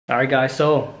Alright guys,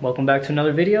 so welcome back to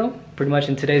another video. Pretty much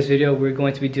in today's video we're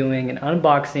going to be doing an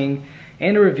unboxing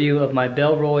and a review of my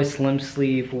Bellroy Slim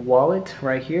Sleeve Wallet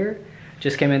right here.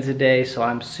 Just came in today, so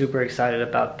I'm super excited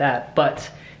about that.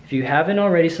 But if you haven't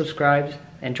already subscribed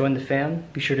and joined the fam,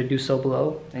 be sure to do so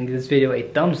below and give this video a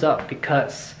thumbs up,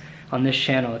 because on this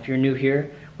channel, if you're new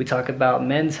here, we talk about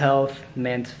men's health,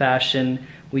 men's fashion.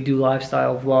 We do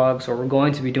lifestyle vlogs, or we're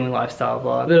going to be doing lifestyle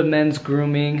vlogs. A bit of men's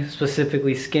grooming,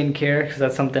 specifically skincare, because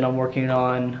that's something I'm working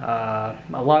on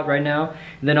a lot right now.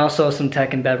 And then also some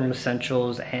tech and bedroom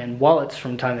essentials and wallets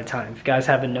from time to time, if you guys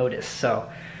haven't noticed. So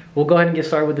we'll go ahead and get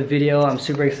started with the video. I'm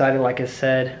super excited, like I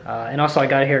said. And also I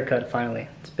got a haircut finally.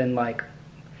 It's been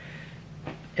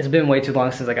way too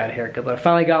long since I got a haircut, but I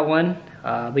finally got one.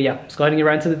 But yeah, let's go ahead and get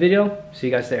right into the video. See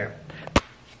you guys there.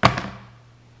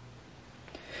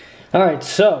 Alright,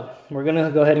 so we're going to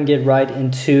go ahead and get right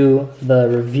into the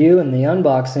review and the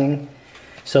unboxing.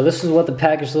 So this is what the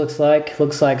package looks like.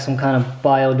 Looks like some kind of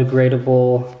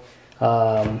biodegradable,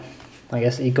 I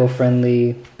guess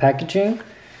eco-friendly packaging.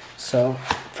 So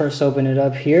first open it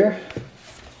up here.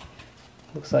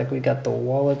 Looks like we got the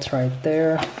wallets right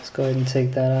there. Let's go ahead and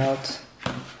take that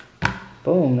out.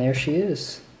 Boom, there she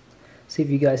is. See if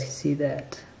you guys can see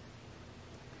that.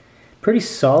 Pretty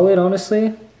solid,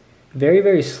 honestly. Very,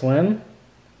 very slim.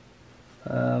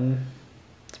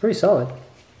 It's pretty solid.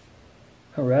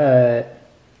 Alright.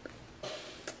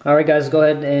 Alright guys, go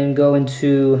ahead and go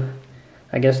into,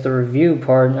 I guess, the review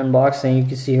part, unboxing. You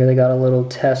can see here they got a little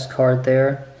test card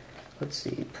there. Let's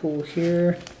see, pull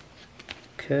here.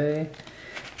 Okay.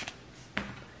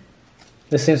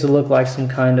 This seems to look like some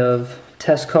kind of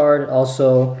test card.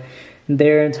 Also,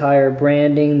 their entire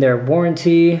branding, their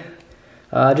warranty.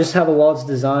 Just how the wallet's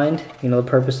designed, you know, the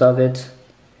purpose of it,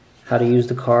 how to use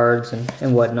the cards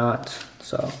and whatnot.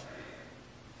 So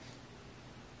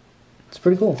it's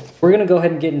pretty cool. We're going to go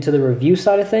ahead and get into the review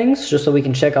side of things, just so we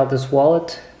can check out this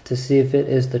wallet to see if it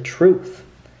is the truth.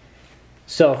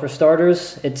 So for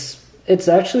starters, it's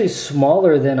actually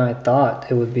smaller than I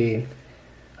thought it would be.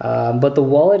 But the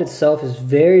wallet itself is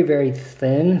very, very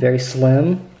thin, very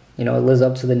slim. You know, it lives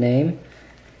up to the name.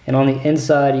 And on the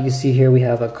inside, you can see here we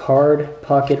have a card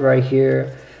pocket right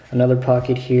here, another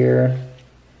pocket here.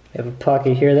 We have a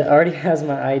pocket here that already has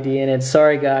my ID in it.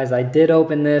 Sorry guys, I did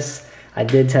open this. I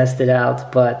did test it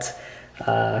out, but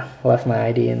left my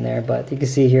ID in there. But you can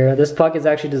see here, this pocket is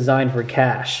actually designed for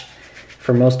cash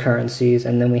for most currencies.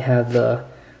 And then we have the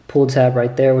pull tab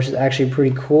right there, which is actually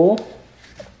pretty cool.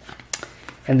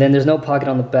 And then there's no pocket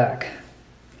on the back,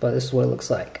 but this is what it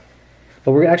looks like.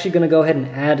 But we're actually going to go ahead and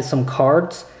add some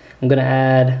cards. I'm going to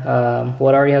add, well,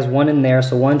 it already has one in there.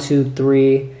 So 1, 2,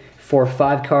 3, 4,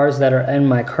 5 cards that are in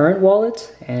my current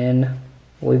wallet, and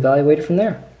we'll evaluate it from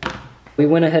there. We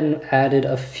went ahead and added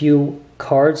a few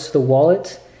cards to the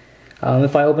wallet.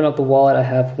 If I open up the wallet, I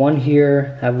have one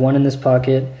here, I have one in this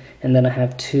pocket, and then I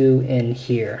have 2 in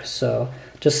here. So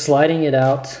just sliding it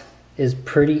out is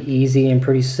pretty easy and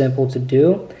pretty simple to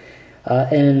do.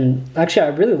 And actually, I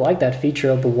really like that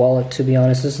feature of the wallet, to be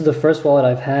honest. This is the first wallet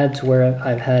I've had to where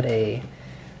I've had a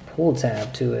pull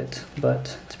tab to it.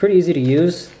 But it's pretty easy to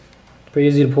use. Pretty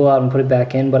easy to pull out and put it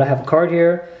back in. But I have a card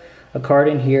here, a card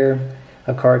in here,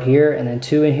 a card here, and then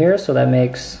 2 in here. So that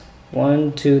makes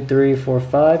 1, 2, 3, 4,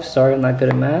 5. Sorry, I'm not good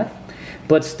at math.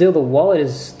 But still, the wallet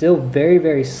is still very,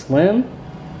 very slim.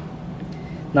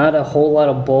 Not a whole lot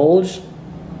of bulge.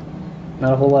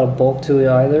 Not a whole lot of bulk to it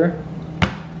either.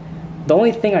 The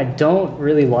only thing I don't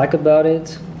really like about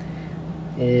it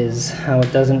is how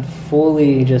it doesn't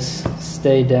fully just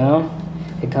stay down.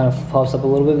 It kind of pops up a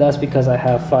little bit. That's because I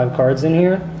have 5 cards in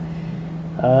here.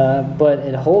 But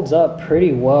it holds up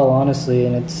pretty well, honestly,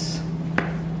 and it's,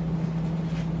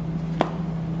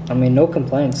 I mean, no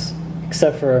complaints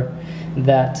except for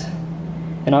that.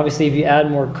 And obviously, if you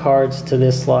add more cards to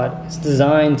this slot, it's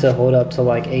designed to hold up to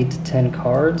like 8 to 10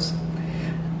 cards.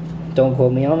 Don't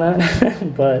quote me on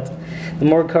that, but the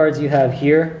more cards you have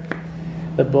here,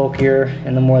 the bulkier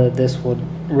and the more that this would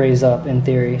raise up in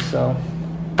theory. So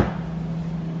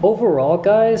overall,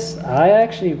 guys, I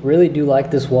actually really do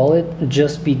like this wallet,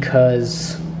 just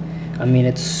because, I mean,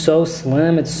 it's so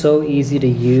slim, it's so easy to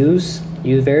use.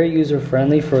 Very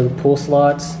user-friendly for the pull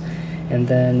slots, and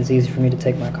then it's easy for me to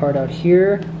take my card out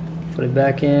here, put it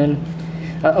back in.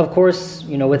 Of course,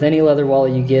 you know, with any leather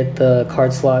wallet you get, the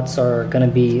card slots are going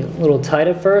to be a little tight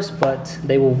at first, but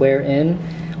they will wear in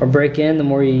or break in the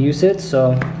more you use it.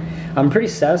 So I'm pretty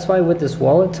satisfied with this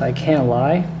wallet, I can't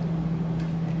lie.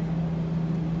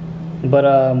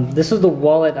 But this is the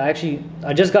wallet. I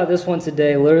just got this one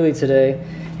today, literally today,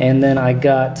 and then I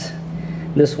got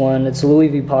this one. It's a Louis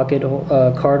V pocket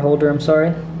card holder, I'm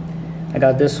sorry. I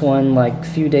got this one like a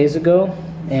few days ago,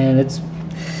 and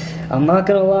I'm not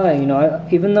gonna lie, you know,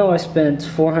 even though I spent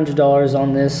 $400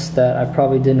 on this that I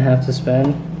probably didn't have to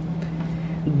spend,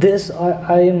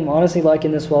 I am honestly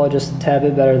liking this wallet just a tad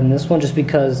bit better than this one, just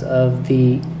because of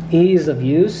the ease of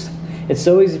use. It's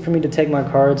so easy for me to take my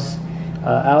cards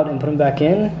out and put them back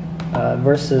in,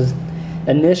 versus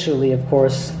initially, of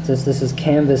course, since this is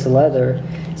canvas leather,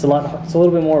 it's a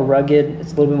little bit more rugged.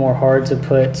 It's a little bit more hard to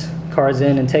put cards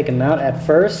in and take them out at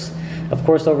first. Of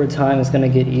course, over time it's going to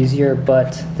get easier,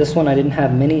 but this one I didn't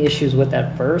have many issues with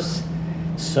at first,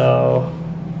 so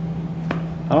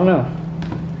I don't know.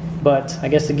 But I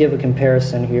guess to give a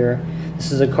comparison here,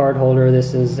 this is a card holder.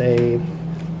 This is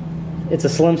it's a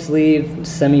slim sleeve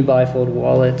semi-bifold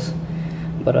wallet,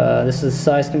 but this is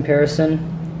size comparison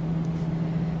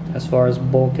as far as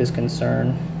bulk is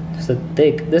concerned. This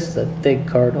is a thick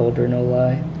card holder, no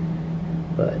lie.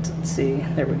 But let's see,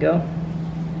 there we go.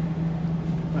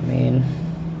 I mean,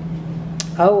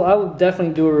 I would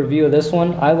definitely do a review of this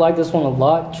one. I like this one a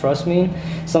lot, trust me.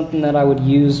 Something that I would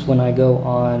use when I go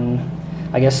on,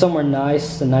 I guess, somewhere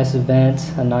nice, a nice event,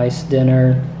 a nice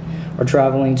dinner, or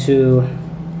traveling to,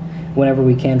 whenever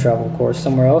we can travel, of course,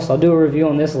 somewhere else. I'll do a review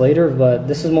on this later, but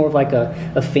this is more of like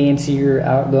a fancier,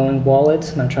 outgoing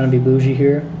wallet. I'm not trying to be bougie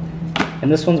here.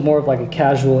 And this one's more of like a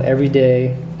casual,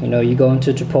 everyday, you know, you go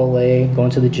into Chipotle, go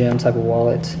into the gym type of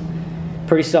wallet.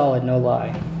 Pretty solid, no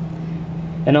lie.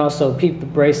 And also, peep the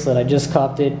bracelet. I just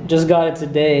copped it, just got it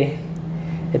today.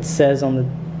 It says on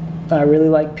the, I really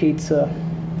like pizza.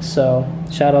 So,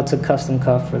 shout out to Custom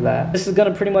Cuff for that. This is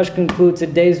gonna pretty much conclude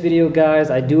today's video, guys.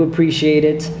 I do appreciate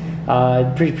it. I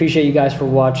appreciate you guys for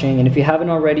watching. And if you haven't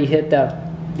already, hit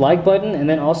that like button, and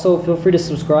then also feel free to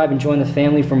subscribe and join the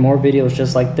family for more videos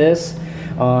just like this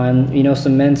on, you know,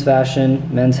 some men's fashion,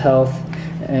 men's health,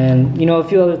 and, you know, a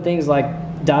few other things like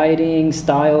dieting,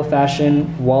 style,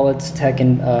 fashion, wallets, tech,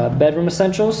 and bedroom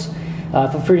essentials.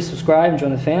 Feel free to subscribe and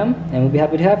join the fam, and we'll be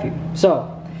happy to have you.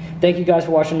 So, thank you guys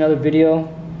for watching another video.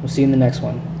 We'll see you in the next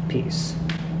one. Peace.